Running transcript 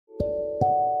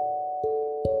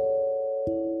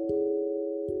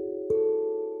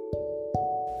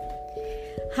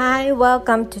Hi,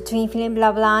 welcome to Twin Flame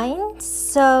Bloodline.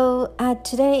 So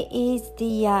today is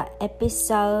the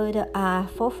episode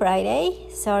for Friday.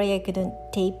 Sorry I couldn't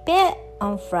tape it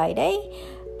on Friday,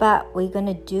 but we're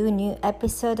gonna do a new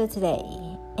episode today.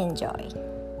 Enjoy.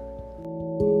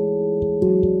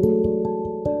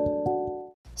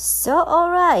 So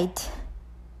alright,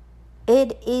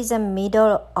 it is the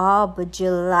middle of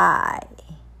July.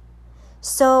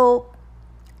 So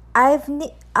I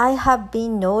have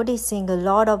been noticing a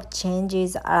lot of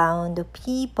changes around the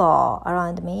people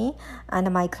around me and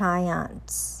my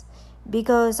clients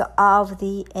because of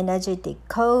the energetic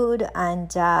code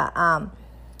and a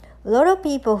lot of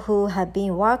people who have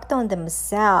been worked on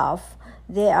themselves,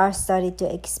 they are starting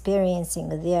to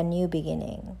experiencing their new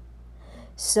beginning.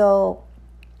 So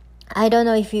I don't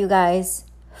know if you guys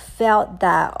felt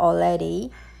that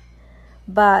already,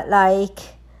 but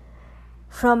like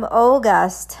from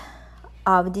August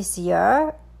of this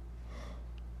year,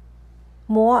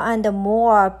 more and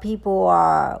more people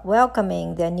are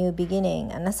welcoming their new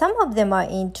beginning, and some of them are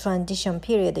in transition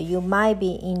period. You might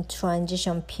be in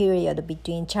transition period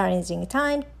between challenging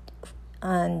time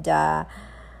and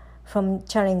from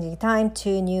challenging time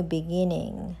to new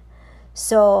beginning.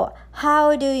 So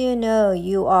how do you know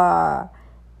you are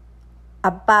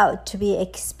about to be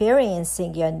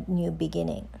experiencing your new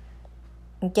beginning?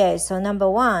 Okay, so number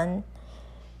one,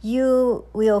 you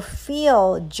will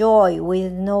feel joy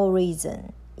with no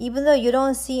reason. Even though you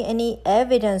don't see any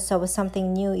evidence of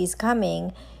something new is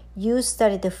coming, you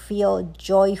started to feel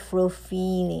joyful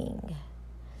feeling.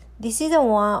 This is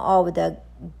one of the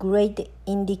great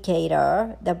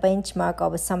indicator, the benchmark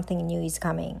of something new is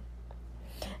coming.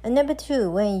 And number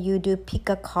two, when you do pick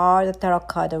a card, tarot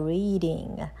card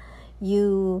reading,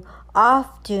 you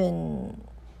often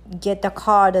get a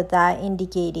card that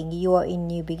indicating you are in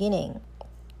new beginning.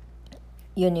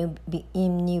 New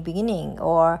beginning,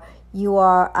 or you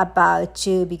are about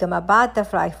to become a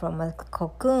butterfly from a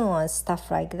cocoon or stuff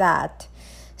like that.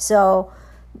 So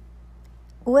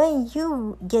when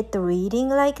you get the reading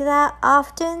like that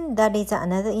often, that is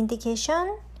another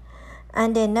indication.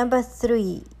 And then number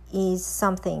three is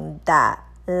something that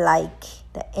like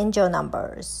the angel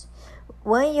numbers.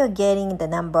 When you're getting the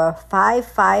number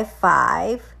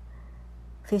 555,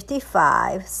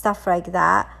 55, stuff like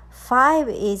that, 5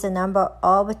 is a number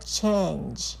of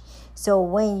change. So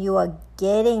when you are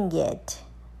getting it,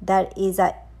 that is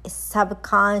a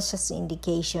subconscious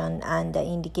indication and the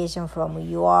indication from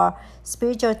your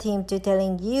spiritual team to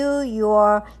telling you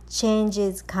your change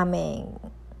is coming,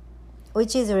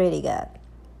 which is really good.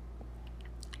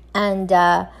 And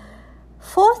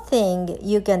fourth thing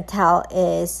you can tell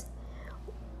is,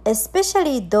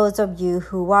 especially those of you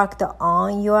who worked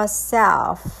on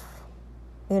yourself,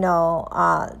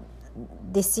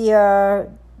 this year,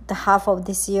 the half of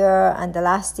this year and the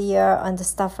last year and the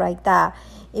stuff like that,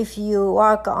 if you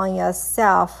work on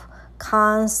yourself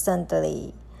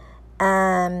constantly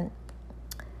and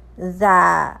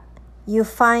that you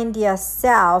find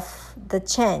yourself the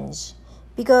change,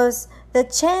 because the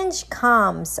change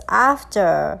comes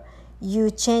after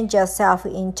you change yourself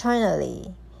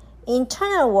internally.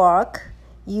 Internal work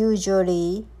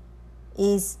usually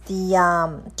is the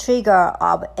trigger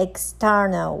of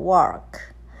external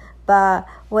work. But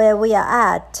where we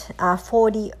are at,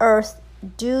 for the earth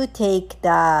do take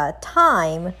the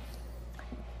time,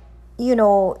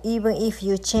 even if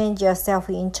you change yourself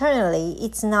internally,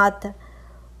 it's not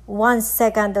 1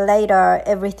 second later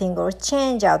everything will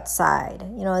change outside.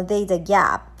 There's a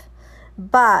gap.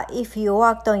 But if you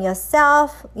worked on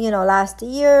yourself, last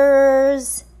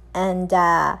years and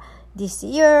this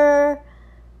year,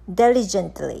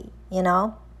 diligently,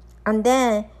 and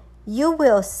then you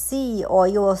will see, or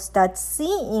you will start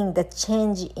seeing the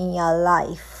change in your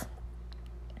life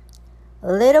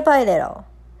little by little.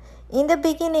 In the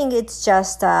beginning, it's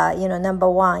just number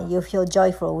one, you feel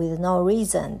joyful with no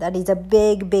reason. That is a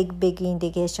big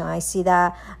indication. I see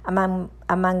that among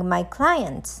my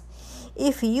clients.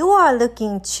 If you are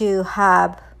looking to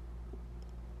have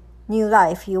new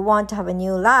life, you want to have a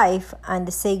new life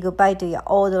and say goodbye to your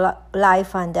old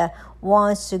life and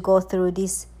wants to go through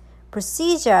this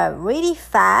procedure really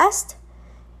fast,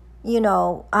 you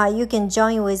can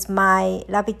join with my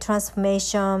Rapid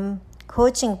Transformation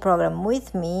coaching program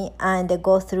with me and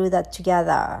go through that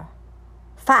together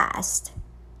fast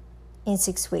in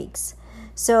 6 weeks.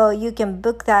 So you can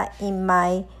book that in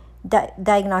my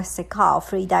diagnostic call,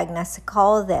 free diagnostic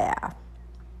call there.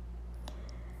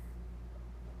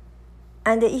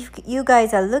 And if you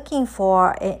guys are looking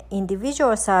for an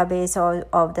individual service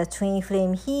of the twin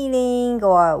flame healing,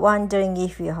 or wondering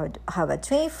if you have a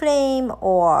twin flame,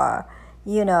 or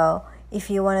if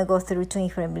you want to go through twin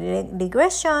flame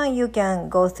regression, you can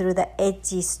go through the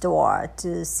Etsy store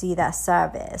to see that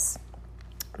service.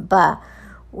 But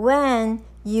when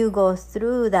you go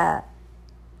through that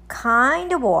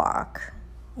kind of work,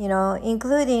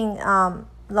 including a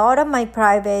lot of my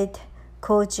private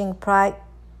coaching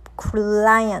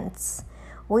clients,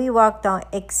 we worked on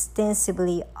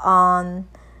extensively on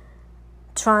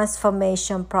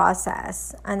transformation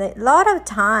process, and a lot of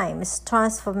times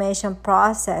transformation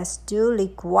process do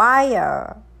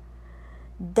require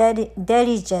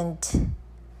diligent,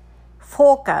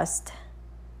 focused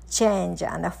change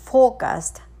and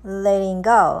focused letting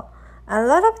go. A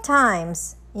lot of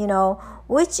times,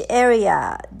 which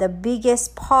area the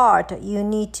biggest part you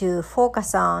need to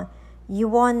focus on, you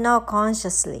won't know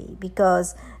consciously,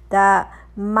 because that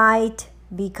might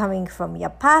be coming from your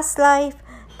past life,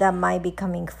 that might be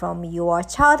coming from your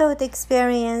childhood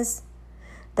experience,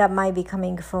 that might be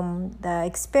coming from the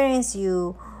experience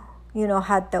you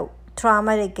had the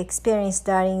traumatic experience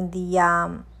during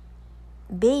the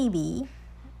baby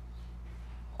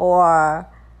or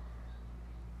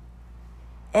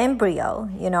embryo,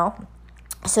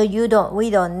 So we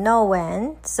don't know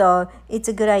when. So it's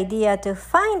a good idea to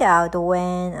find out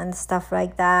when and stuff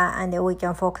like that, and then we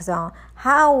can focus on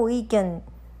how we can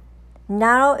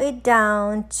narrow it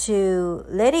down to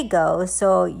let it go,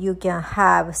 so you can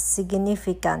have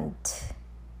significant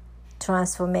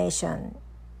transformation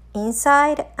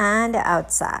inside and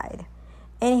outside.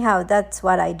 Anyhow, that's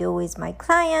what I do with my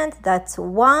client. That's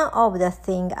one of the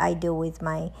things I do with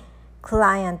my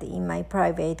client in my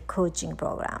private coaching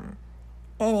program.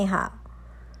 Anyhow,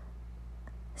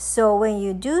 so when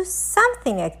you do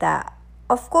something like that,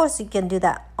 of course you can do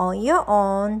that on your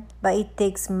own, but it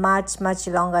takes much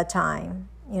longer time.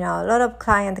 A lot of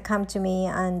clients come to me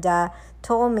and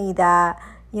told me that,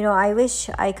 I wish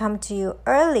I come to you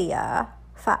earlier,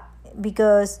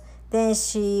 because then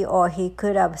she or he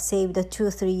could have saved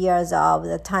 2-3 years of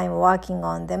the time working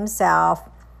on themselves,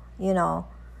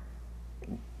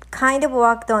 kind of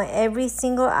worked on every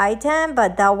single item,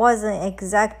 but that wasn't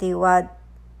exactly what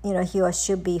he or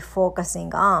should be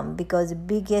focusing on, because the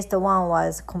biggest one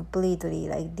was completely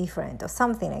different or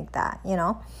something like that,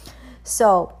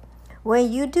 So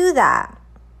when you do that,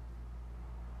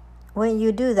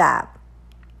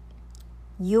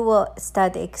 you will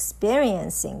start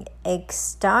experiencing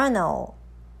external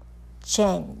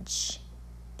change,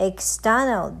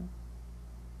 external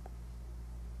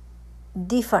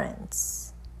difference.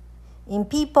 In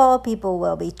people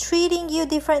will be treating you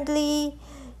differently.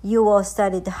 You will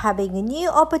start having new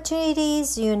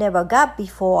opportunities you never got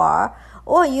before,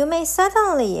 or you may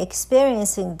suddenly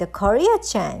experiencing the career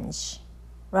change,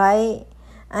 right?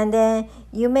 And then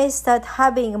you may start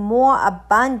having more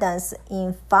abundance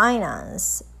in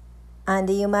finance, and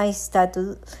you might start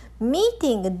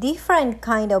meeting different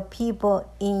kind of people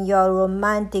in your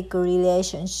romantic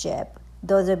relationship.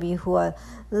 Those of you who are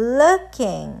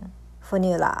looking for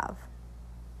new love.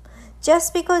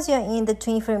 Just because you're in the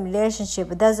twin flame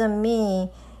relationship doesn't mean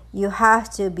you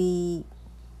have to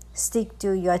stick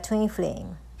to your twin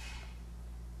flame,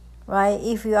 right?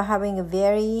 If you're having a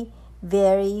very,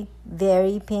 very,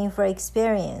 very painful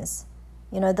experience,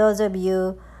 those of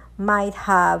you might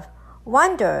have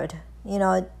wondered,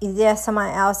 is there someone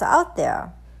else out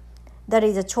there? That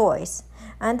is a choice.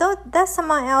 And that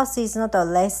someone else is not a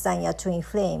less than your twin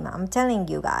flame. I'm telling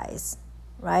you guys,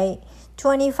 right?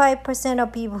 25%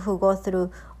 of people who go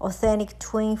through authentic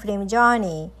twin flame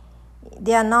journey,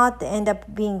 they are not end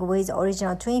up being with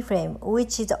original twin flame,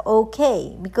 which is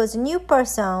okay, because new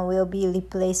person will be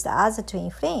replaced as a twin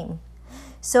flame.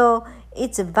 So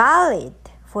it's valid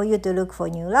for you to look for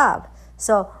new love.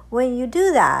 So when you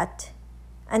do that,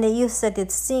 and then you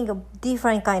started seeing a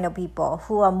different kind of people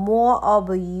who are more of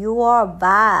your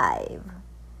vibe,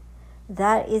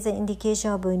 that is an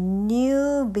indication of a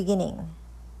new beginning.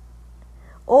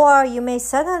 Or you may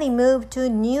suddenly move to a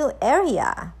new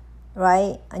area,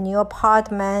 right? A new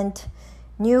apartment,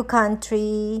 new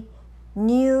country,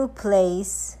 new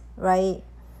place, right?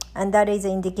 And that is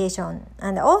an indication.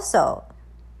 And also,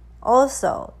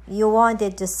 you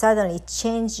wanted to suddenly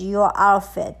change your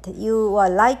outfit. You were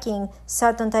liking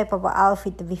certain type of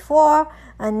outfit before,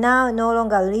 and now no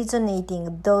longer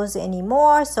resonating those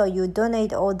anymore. So you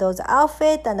donate all those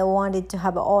outfits and wanted to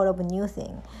have all of a new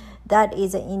thing. That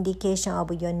is an indication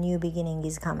of your new beginning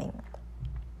is coming.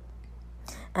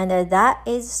 And that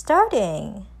is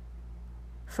starting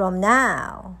from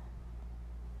now.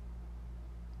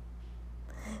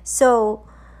 So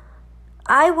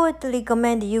I would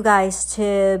recommend you guys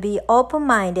to be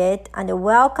open-minded and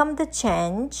welcome the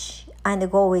change and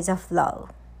go with the flow.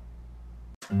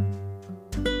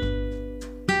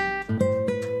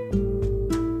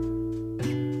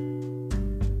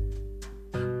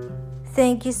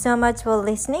 Thank you so much for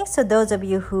listening. So those of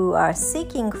you who are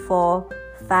seeking for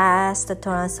fast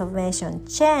transformation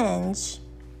change,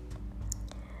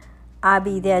 I'll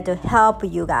be there to help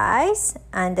you guys,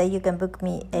 and you can book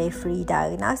me a free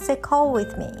diagnostic call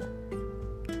with me.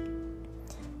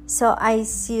 So I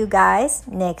see you guys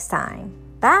next time.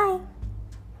 Bye.